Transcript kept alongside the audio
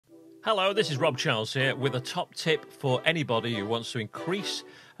Hello, this is Rob Charles here with a top tip for anybody who wants to increase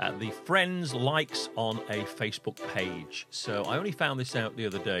the friends likes on a Facebook page. So I only found this out the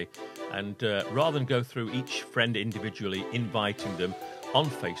other day, and rather than go through each friend individually inviting them on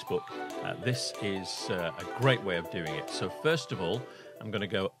Facebook, this is a great way of doing it. So first of all, I'm going to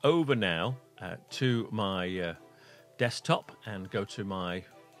go over now to my desktop and go to my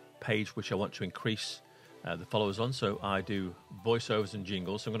page which I want to increase the followers on. So I do voiceovers and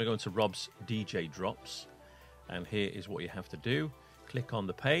jingles. So I'm going to go into Rob's DJ Drops, and here is what you have to do. Click on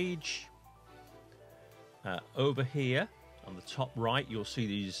the page. Over here on the top right, you'll see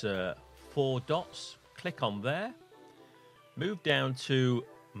these 4 dots. Click on there. Move down to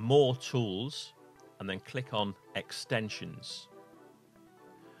More Tools, and then click on Extensions.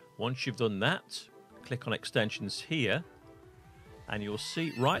 Once you've done that, click on Extensions here, and you'll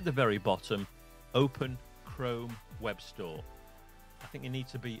see right at the very bottom, Open Chrome Web Store. I think you need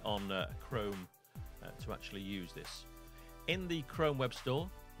to be on Chrome to actually use this. In the Chrome Web Store,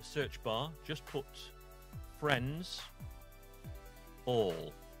 the search bar, just put Friends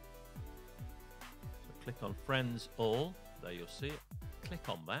All. So click on Friends All. There you'll see it. Click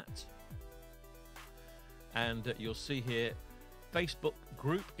on that. And you'll see here, Facebook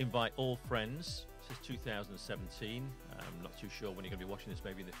group, invite all friends. This is 2017. I'm not too sure when you're going to be watching this.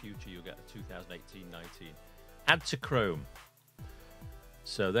 Maybe in the future you'll get the 2018-19. Add to Chrome.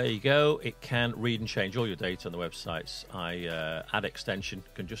 So there you go. It can read and change all your data on the websites. Add extension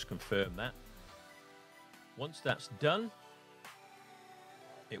can just confirm that. Once that's done,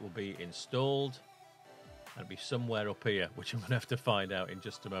 it will be installed and be somewhere up here, which I'm going to have to find out in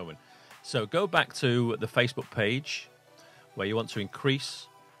just a moment. So go back to the Facebook page where you want to increase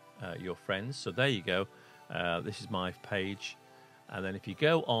your friends. So there you go. This is my page. And then if you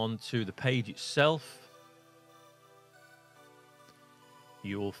go on to the page itself,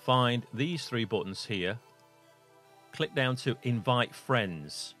 you will find these 3 buttons here. Click down to Invite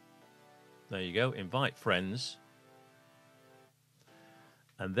Friends. There you go, Invite Friends.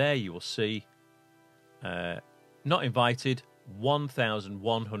 And there you will see Not Invited,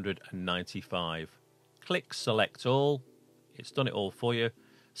 1,195. Click Select All. It's done it all for you.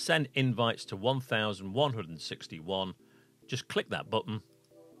 Send invites to 1,161. Just click that button,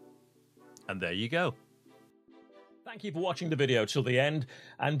 and there you go. Thank you for watching the video till the end.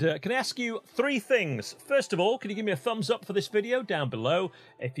 And can I ask you 3 things? First of all, can you give me a thumbs up for this video down below?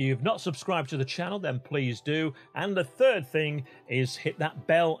 If you've not subscribed to the channel, then please do. And the third thing is hit that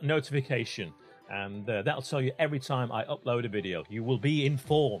bell notification. And that'll tell you every time I upload a video. You will be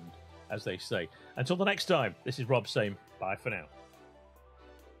informed, as they say. Until the next time, this is Rob saying bye for now.